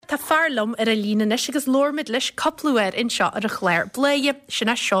tá fearlumm ar a línanis agus lormid leis coplúir in seo ar a chléir bléie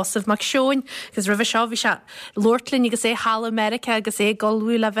sinna seosamh mac seoin, gus rih seo bhí se Lordlinn agus é Hall America agus é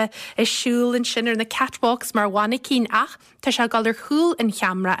golhú le bheith is siúlinn sinar na catwalks mar bhainna cín ach tá se galir chúl in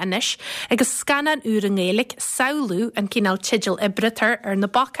cheamra inis agus scanan úr an ngélik saoú an cíál tidil ibritar ar na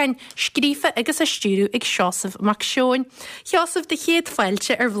bachain scrífa agus a stúrú ag seosamh mac seoin. Seosamh de chéad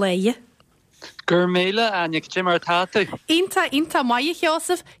fáilte ar bléie. Gur méle an ag Jim ar tátu. Ínta mai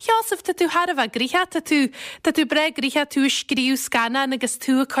Seosamh tá tú Harbh gríthe tá tú bre gríthe tú scríú scanan agus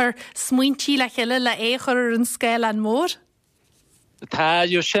tú chur smuintí le chiile le échar ar an scéil an mór? Tá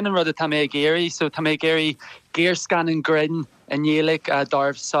jo sin an rud a tá mé géirí, so tá mé géirí géir scanan grin an nélik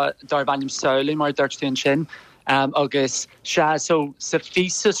dar bhaim saola mar dúirtún sin. Agus se so sa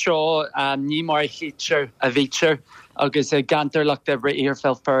físa seo ní mar feature a feature agus gantar lecht ebre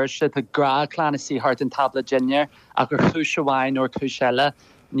earfel first the gra clanasí hart an tabla ginger a gur chúshawain or cúsella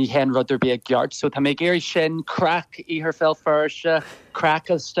ní hen rudder be a gyart so tá mé géirí sin crack earfel first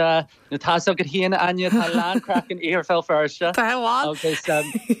crackusta na tá agad híana anya tá land crack an earfel first agus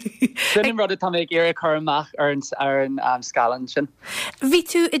sin rud tá mé géirí chumach ar an scalan sin. Bhí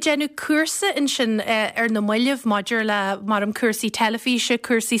tú I genú cuasa in sin ar na muileh maidir le mar an cuasaí telefíse,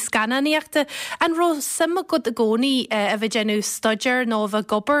 cuasaí scananíachta an ro sama go a gcónaí a bheith genú studiar nó bheith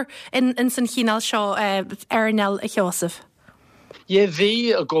gobar in san chinál seo arnel a Seosamh. Yeah,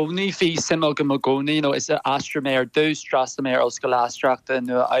 bhí a gcónaí bhí simime go gcónaí is a astra mé ar dús trasna mé ar oscail astrachta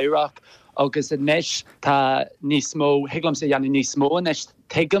nó Éireach agus inis tá níos mó hiaglam sa dhéanú níos mó inis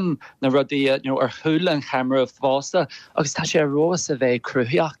tuigim na rudaí ar thuúil an chamra fásta agus tá sé rós a bheith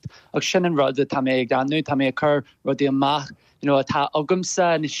cruthíocht agus sin an rud tá mé ag ganú tá mé chur rudaí amach tá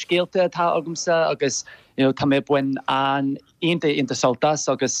agamsa na scéalta tá agamsa agus tá mé buin an inta soltas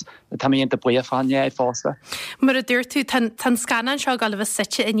agus tá mé inta buí a fanne fásta. Mar a dúir tú tan scanan seo gal bh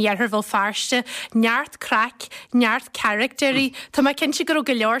site in dhearthar bhil fearste, neart crack, neart characterí, tá mai cin si go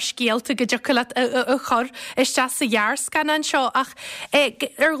go leor scéalta go deocalat a chur is te sa dhear scanan seo ach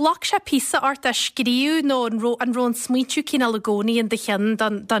ar lech se písa ort a scríú nó an rón smuitiú cína le gcónaí in de chean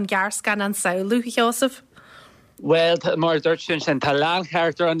don gear scanan saoú Seosamh. Well, mar dúirtún sin tá lean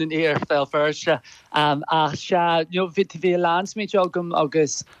character an earfel first ach se bhí landsmid agam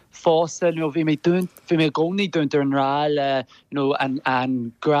agus fásta bhí mé gcónaí dúntar an rá le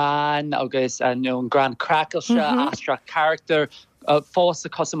an gran agus an gran crackle se astra character fásta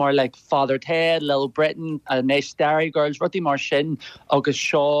cosmar like Father Ted, Little Britain, Nash Derry Girls, rudí mar sin agus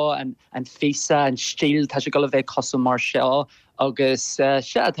seo an fisa an stíl tá se go bheith cosmar seo agus se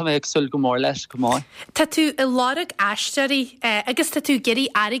tá mé agsúil go mór leis go máin. Tá tú I láraigh aisteí agus tá tú geirí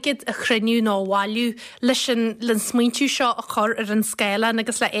airigid a chruinniú nó bháilú leis len smuintú seo a chur ar an scéile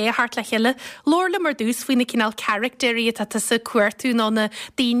agus le éthart le chiile. Lorla mar dús faoinna cinál characterí tá sa cuairtú nó na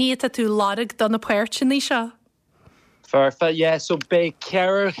daoine tá tú láraigh don na puirtinaí seo. Perfect, yeah, so be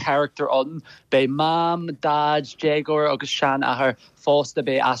character on be mam, dad, Jagor agus Shan a her fásta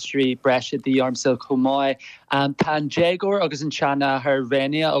be astri bresha the armsil kumai tan Jagor agus an Shanna her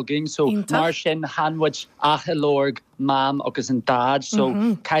Renia agin so Marshin Hanwich Achilorg mam agus an dad so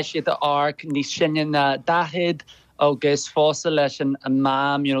caiisi the arc ní sinnin dahid agus fásta leis an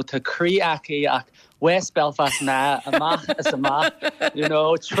mam to crí aki ach West Belfast na amach as amach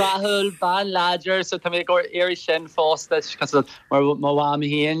trahul ban ladger so to make or airy shin fásta cos mar wam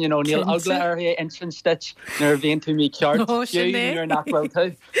hían níl ugla ar entrance stitch nar bhíon tú mí ceart you're not well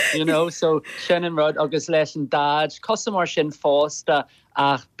too so sin an rud agus leis an dad cosmar sin fásta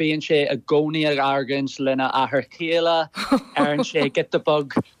ach bíonn sé a gcónaí ag argans lena a her chéile ar an sé get the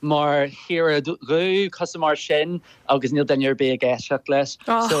bug mar hir a rú cosmar sin agus níl den ar bé a gaiiseach leis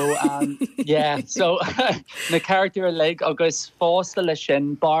so yeah so na character leg agus fásta le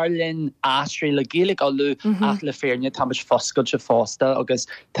sin barlin astri le gélig alú ach le féirne tá is foscail se fásta agus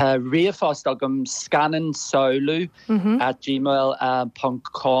tá riafásta agam scanan saoú at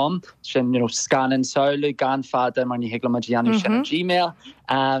gmail.com sin scanan saoú gan fada mar ní higla magianu sin Gmail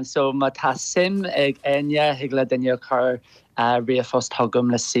so ma tá sim ag enya higla denne chur riafos thugam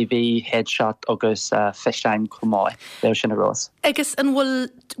le CV headshot agus fishine cumáid le sin a rós. Agus an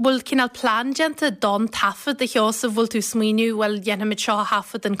bhfuil cinál plán genta don tafad a Seosamh bhfuil tú smíniú bhfuil dhéanamid seo a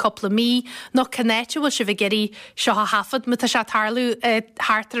hafad an coppla mí nó canéite bhfuil si bh geirí seo a hafad mu tá se tarlú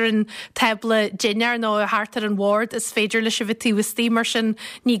hátar an tebla ginear nó hátar an ward is féidir le si bh túhastí mar sin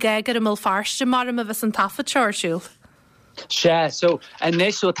ní gaigar am farste mar a bheits an tafad seorsúil. So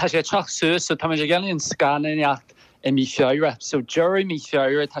inis so tá sé teach suas so tá mé gean scannaíocht I mí feire so jury mí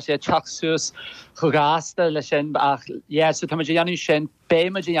feire tá sé teach suas chugáasta le sin ach so tá mé dhéanú sin bé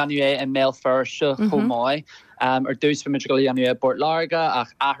me dhéanú an mail first chumáid dús fa go anú Bord Larga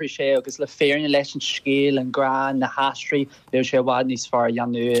ach ahrí sé agus le féirne leis an scéal an grán na hastri be sé bhád níos far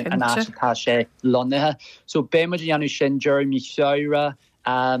anú an asatá sé lonethe. So bé mu anú sin Jeremy Fiora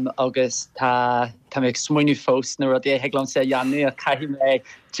agus tá méid smuoinú fós na rud é heaglan sé anú a caiim mé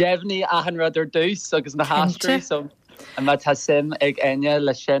Jefni a an rudidir dús agus na hastri so an ma tá sim ag aine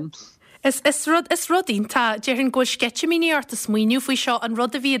le sin. Is rudín tá dearn ggóil sketchimíní art a smuoinú faoi seo an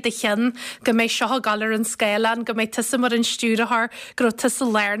rud a bhí de chean go méid seo galar an scélan go méid tusa mar an stúrath go tusa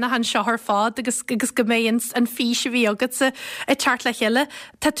léirna an seo fád agus go méid an fí se bhí agad sa i teart le chéile.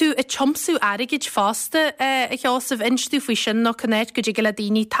 Tá tú i chomsú aigeid fásta a cheásamh instú faoi sin nó connéid go dtí go le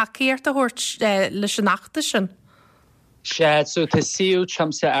daoine takeíart a thuirt leis an nachta sin. Sé so tá siú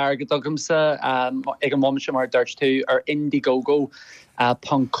chumsa agad agamsa ag an moment sem mar dúirt tú ar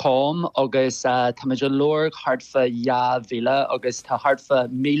Indiegogo.com agus tá meidir lorg hartfa vile agus tá hartfa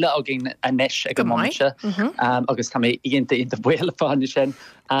míle a gin anis ag an momentse agus tá mé inta bhile fána sin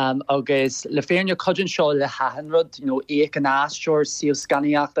agus le féirne codin seo le hahanrod éag an asúir síl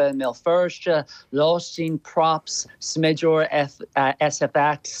scaníachta mé firste lástín props smidúir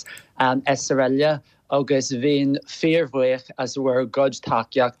SFX SRL agus bhín fearmhuich as bhfuir god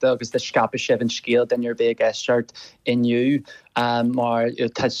takeíachta agus de scape sibh an scéal den ar big eistart inniu mar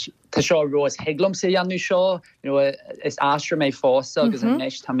tá seo rois heglam sé anú seo is astra mé fásta agus an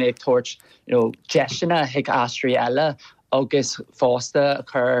neis tá méid toirt jeisina hiag astri eile agus fásta a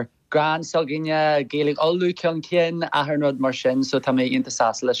chur gran soginne gélig allú cean cin a nod mar sin so tá mé inta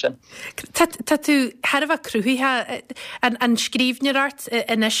sásla sin. Tá tú head a cruúthe an scríbneart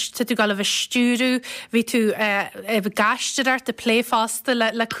inis tá tú gal a bheith stúrú hí tú gaiisteart a pléfásta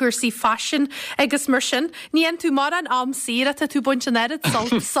le cuasaí fashion agus mar sin. Níon tú mar an am síra tá tú buint an erid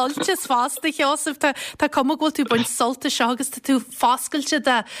soltas fásta cheosamh tá cumhil tú buint solta seo agus tá tú fáscailte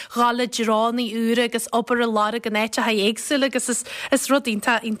de gála dránaí úra agus obair a lá gan éite ha éagsú agus is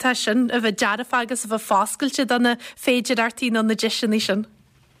rudínta sin a bheith dearaf agus a bheith fáscailte donna féidir artíí an na deisianí sin.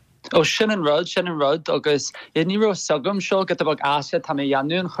 Sin an rud agus níró sagam seo go bh asise tá mé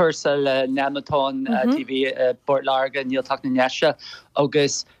anún chusa le Nematón TV Bord Larga níl tak na neise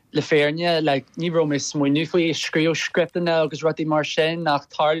agus le féirne le níró mé smuoinú faoi scríú scriptana agus rutí mar sin nach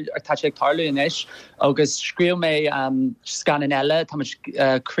tá sé tarlú inis agus scríú mé scanan eile tá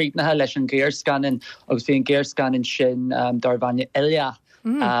críbnathe leis an géir scanan agus bhí an géir scanan sin dar bhaine eile.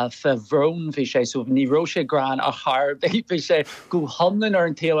 Fe bhrón bhí sé so ní ro sé gran a haar bhí sé go homlan ar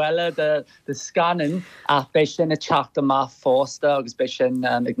an TOL de scanan a bé sin a teachta má fásta agus bé sin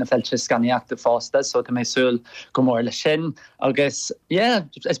ag na feilte scaníachta fásta so tá mé súil go mór le sin agus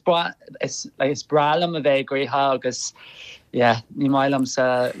is bralam a bheith grétha agus ní mailam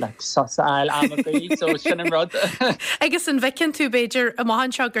sa sosa eil am a bhí so sin an rud. Agus an bhicinn tú béidir a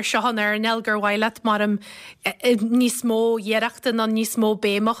maihan seo gur seohan ar an elgur bhaileat mar níos mó dhéireachta ná níos mó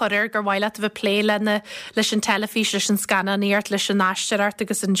béimach ar gur bhaileat a bheith plé lena leis an telefís leis an scanáíart leis an náisteart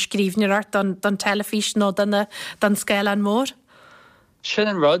agus an scríbneart don telefís nó don scéil an mór. Sin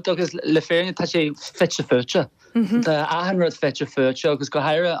an rud agus le féirne tá sé fitte fute. De ahanrad feitte fute agus go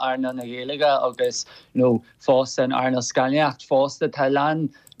haire arna na géige agus fásan arna scaneacht fásta Thailand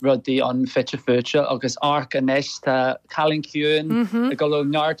rudí an fitte fute agus arc anis tá calin ciún a go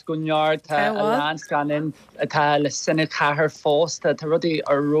neart go neart a landscanin atá le sinna cahar fásta tá rudí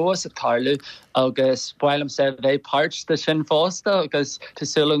ar rós a tarlú agus bhilm sé bheith páirt de sin fásta agus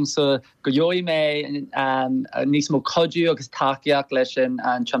tásúlum sa go jói mé níos mó codú agus takeíach leis sin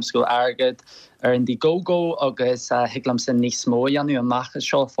an chumscoil agad ar Indiegogo agus higlam san níos mó anú an macha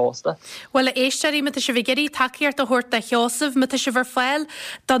seo fásta. Well éisteí me se bh geirí takeíart a thuirt a cheosamh me se bhar fáil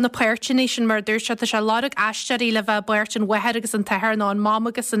don na Puirtination mar dúir se se ládag eisteí le bheith buirt an wehead agus an teir ná an mám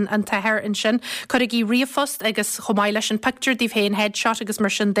agus an teir in sin chuig í riomfost agus chomáile leis an picture díh héin headshot agus mar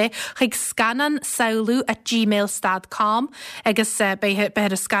sin dé chuig scanan saoú@gmail.com agus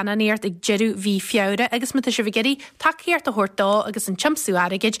beir a scananíart ag jeú hí fiáre agus me se bh geirí takeíart a thuirtá agus an chumsú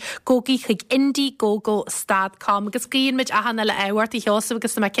aigeid gógaí chuig Indiegogo.com agus cíonmid a hanna le éhhairt i cheosamh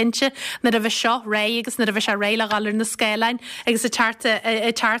agus na cinse na a bheith seo ré agus na a bheith se réile galir na scéalainn agus i teart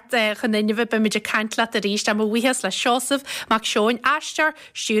chunineh be muidir caiintla a ríist am bhuihes le seosamh mac seoin eistear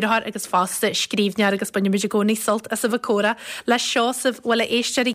siúrthir agus fásta scríbnear agus bunne muidir gcónaí solt as a bh córa le seosamh bhfuil éisteí